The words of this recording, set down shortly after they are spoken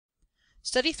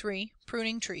Study 3,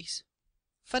 Pruning Trees.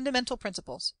 Fundamental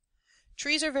Principles.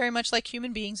 Trees are very much like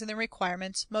human beings in their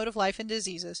requirements, mode of life and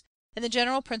diseases, and the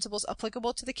general principles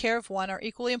applicable to the care of one are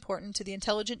equally important to the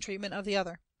intelligent treatment of the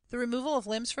other. The removal of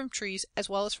limbs from trees, as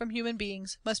well as from human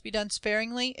beings, must be done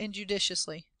sparingly and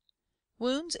judiciously.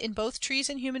 Wounds in both trees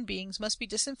and human beings must be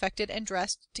disinfected and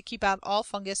dressed to keep out all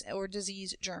fungus or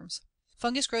disease germs.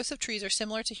 Fungus growths of trees are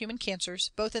similar to human cancers,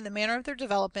 both in the manner of their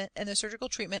development and the surgical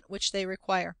treatment which they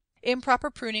require. Improper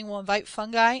pruning will invite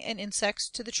fungi and insects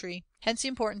to the tree, hence the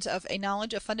importance of a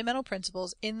knowledge of fundamental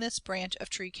principles in this branch of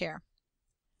tree care.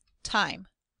 Time.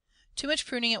 Too much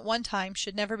pruning at one time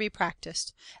should never be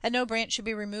practiced, and no branch should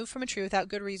be removed from a tree without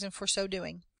good reason for so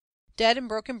doing. Dead and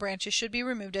broken branches should be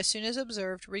removed as soon as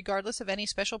observed, regardless of any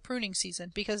special pruning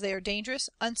season, because they are dangerous,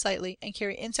 unsightly, and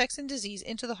carry insects and disease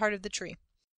into the heart of the tree.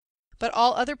 But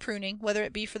all other pruning, whether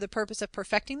it be for the purpose of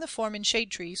perfecting the form in shade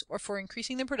trees or for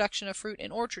increasing the production of fruit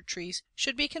in orchard trees,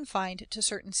 should be confined to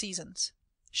certain seasons.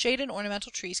 Shade and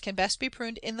ornamental trees can best be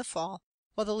pruned in the fall,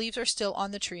 while the leaves are still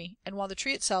on the tree, and while the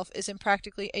tree itself is in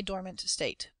practically a dormant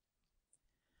state.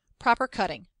 Proper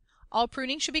cutting. All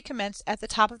pruning should be commenced at the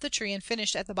top of the tree and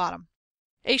finished at the bottom.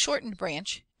 A shortened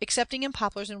branch, excepting in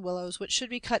poplars and willows, which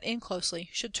should be cut in closely,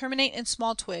 should terminate in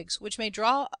small twigs, which may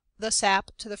draw the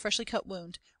sap to the freshly cut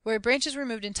wound. Where a branch is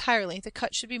removed entirely, the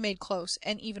cut should be made close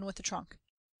and even with the trunk.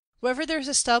 Wherever there is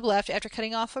a stub left after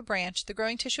cutting off a branch, the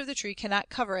growing tissue of the tree cannot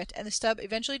cover it, and the stub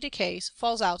eventually decays,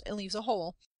 falls out, and leaves a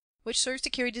hole, which serves to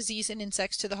carry disease and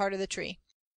insects to the heart of the tree.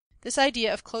 This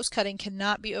idea of close cutting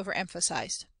cannot be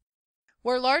overemphasized.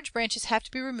 Where large branches have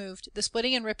to be removed, the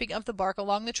splitting and ripping of the bark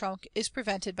along the trunk is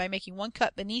prevented by making one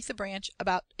cut beneath the branch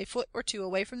about a foot or two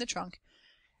away from the trunk,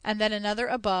 and then another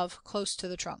above close to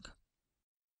the trunk.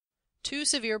 Too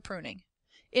severe pruning.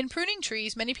 In pruning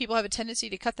trees, many people have a tendency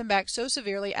to cut them back so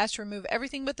severely as to remove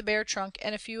everything but the bare trunk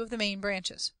and a few of the main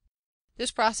branches.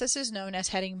 This process is known as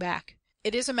heading back.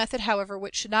 It is a method, however,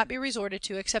 which should not be resorted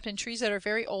to except in trees that are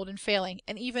very old and failing,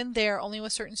 and even there only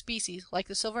with certain species, like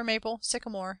the silver maple,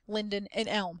 sycamore, linden, and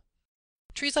elm.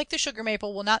 Trees like the sugar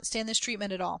maple will not stand this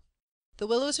treatment at all. The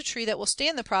willow is a tree that will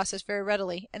stand the process very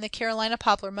readily, and the Carolina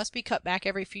poplar must be cut back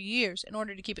every few years in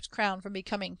order to keep its crown from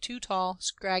becoming too tall,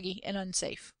 scraggy, and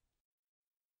unsafe.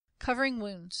 Covering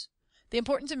wounds. The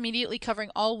importance of immediately covering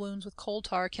all wounds with coal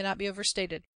tar cannot be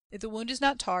overstated. If the wound is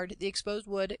not tarred, the exposed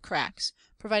wood cracks,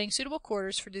 providing suitable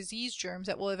quarters for disease germs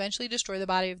that will eventually destroy the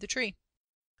body of the tree.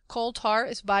 Coal tar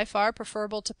is by far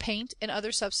preferable to paint and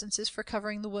other substances for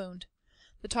covering the wound.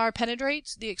 The tar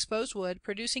penetrates the exposed wood,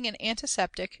 producing an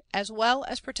antiseptic as well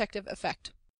as protective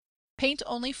effect. Paint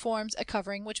only forms a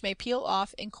covering which may peel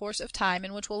off in course of time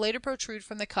and which will later protrude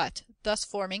from the cut, thus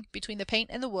forming, between the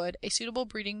paint and the wood, a suitable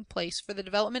breeding place for the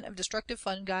development of destructive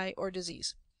fungi or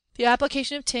disease. The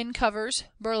application of tin covers,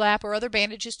 burlap, or other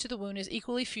bandages to the wound is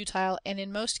equally futile and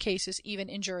in most cases even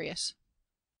injurious.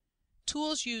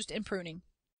 Tools used in pruning.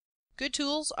 Good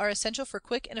tools are essential for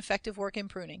quick and effective work in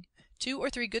pruning. 2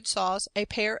 or 3 good saws, a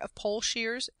pair of pole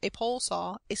shears, a pole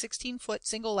saw, a 16-foot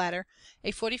single ladder,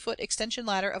 a 40-foot extension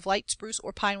ladder of light spruce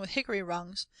or pine with hickory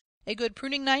rungs, a good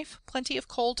pruning knife, plenty of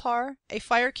coal tar, a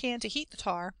fire can to heat the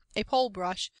tar, a pole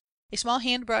brush, a small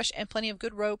hand brush, and plenty of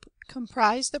good rope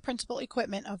comprise the principal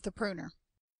equipment of the pruner.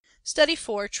 Study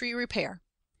 4, Tree Repair.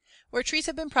 Where trees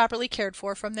have been properly cared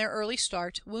for from their early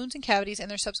start, wounds and cavities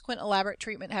and their subsequent elaborate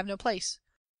treatment have no place.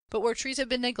 But where trees have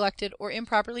been neglected or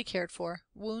improperly cared for,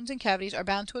 wounds and cavities are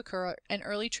bound to occur and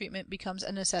early treatment becomes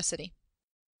a necessity.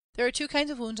 There are 2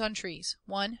 kinds of wounds on trees: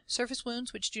 1, surface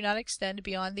wounds which do not extend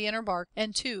beyond the inner bark,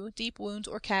 and 2, deep wounds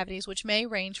or cavities which may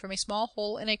range from a small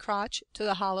hole in a crotch to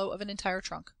the hollow of an entire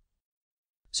trunk.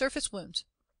 Surface wounds.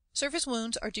 Surface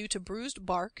wounds are due to bruised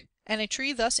bark, and a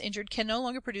tree thus injured can no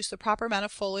longer produce the proper amount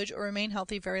of foliage or remain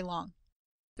healthy very long.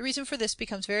 The reason for this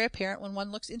becomes very apparent when one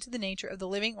looks into the nature of the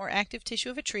living or active tissue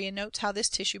of a tree and notes how this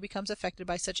tissue becomes affected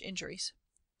by such injuries.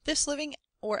 This living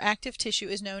or active tissue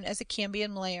is known as the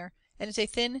cambium layer, and is a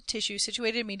thin tissue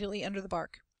situated immediately under the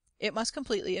bark. It must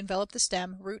completely envelop the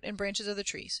stem, root, and branches of the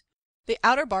trees. The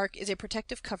outer bark is a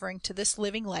protective covering to this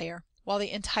living layer, while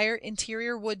the entire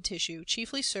interior wood tissue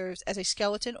chiefly serves as a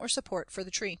skeleton or support for the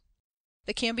tree.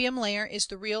 The cambium layer is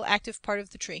the real active part of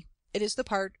the tree. It is the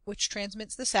part which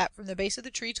transmits the sap from the base of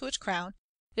the tree to its crown.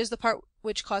 It is the part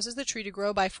which causes the tree to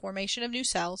grow by formation of new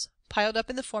cells, piled up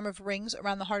in the form of rings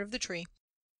around the heart of the tree,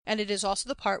 and it is also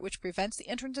the part which prevents the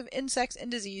entrance of insects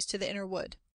and disease to the inner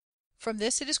wood. From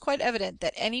this it is quite evident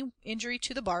that any injury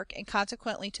to the bark, and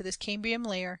consequently to this cambium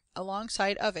layer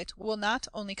alongside of it, will not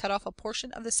only cut off a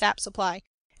portion of the sap supply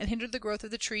and hinder the growth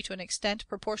of the tree to an extent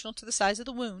proportional to the size of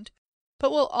the wound,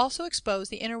 but will also expose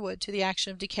the inner wood to the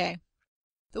action of decay.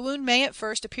 The wound may at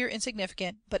first appear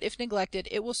insignificant, but if neglected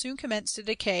it will soon commence to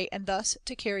decay and thus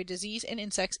to carry disease and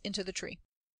insects into the tree.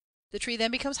 The tree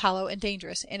then becomes hollow and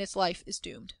dangerous, and its life is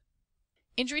doomed.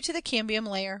 Injury to the cambium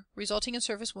layer, resulting in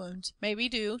surface wounds, may be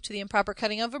due to the improper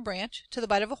cutting of a branch, to the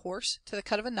bite of a horse, to the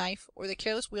cut of a knife, or the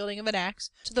careless wielding of an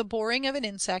axe, to the boring of an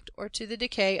insect, or to the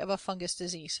decay of a fungus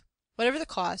disease. Whatever the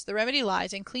cause, the remedy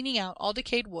lies in cleaning out all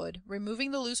decayed wood,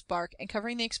 removing the loose bark, and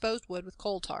covering the exposed wood with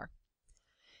coal tar.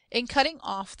 In cutting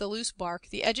off the loose bark,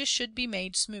 the edges should be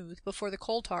made smooth before the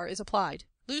coal tar is applied.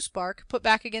 Loose bark, put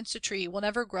back against a tree, will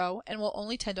never grow and will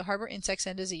only tend to harbor insects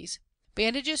and disease.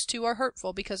 Bandages, too, are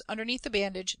hurtful because underneath the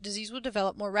bandage, disease will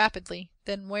develop more rapidly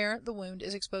than where the wound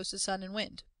is exposed to sun and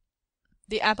wind.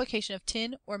 The application of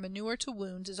tin or manure to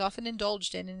wounds is often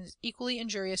indulged in and is equally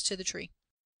injurious to the tree.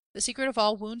 The secret of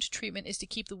all wound treatment is to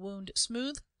keep the wound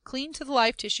smooth, clean to the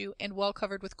live tissue, and well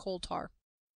covered with coal tar.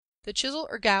 The chisel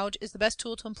or gouge is the best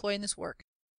tool to employ in this work.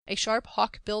 A sharp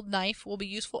hawk-billed knife will be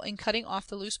useful in cutting off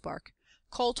the loose bark.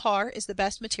 Coal tar is the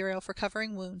best material for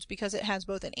covering wounds because it has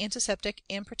both an antiseptic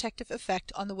and protective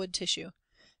effect on the wood tissue.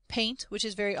 Paint, which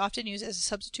is very often used as a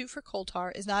substitute for coal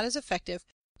tar, is not as effective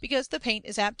because the paint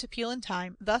is apt to peel in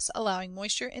time, thus allowing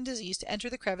moisture and disease to enter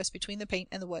the crevice between the paint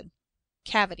and the wood.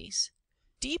 Cavities.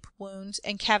 Deep wounds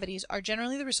and cavities are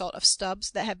generally the result of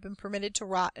stubs that have been permitted to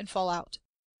rot and fall out.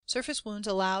 Surface wounds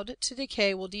allowed to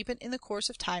decay will deepen in the course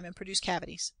of time and produce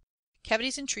cavities.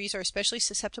 Cavities in trees are especially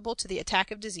susceptible to the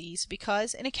attack of disease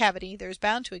because, in a cavity, there is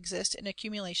bound to exist an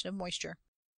accumulation of moisture.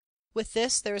 With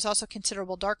this, there is also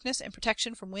considerable darkness and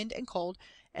protection from wind and cold,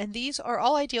 and these are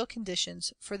all ideal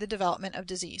conditions for the development of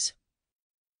disease.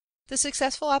 The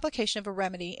successful application of a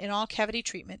remedy in all cavity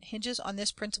treatment hinges on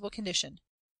this principal condition,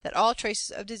 that all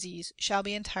traces of disease shall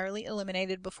be entirely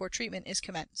eliminated before treatment is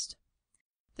commenced.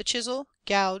 The chisel,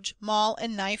 gouge, maul,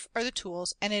 and knife are the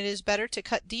tools, and it is better to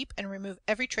cut deep and remove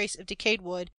every trace of decayed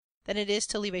wood than it is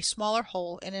to leave a smaller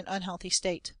hole in an unhealthy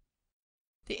state.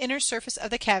 The inner surface of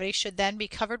the cavity should then be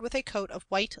covered with a coat of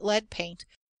white lead paint,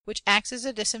 which acts as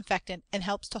a disinfectant and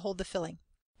helps to hold the filling.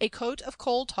 A coat of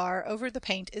coal tar over the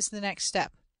paint is the next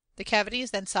step. The cavity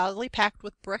is then solidly packed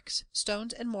with bricks,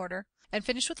 stones, and mortar, and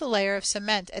finished with a layer of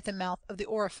cement at the mouth of the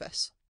orifice.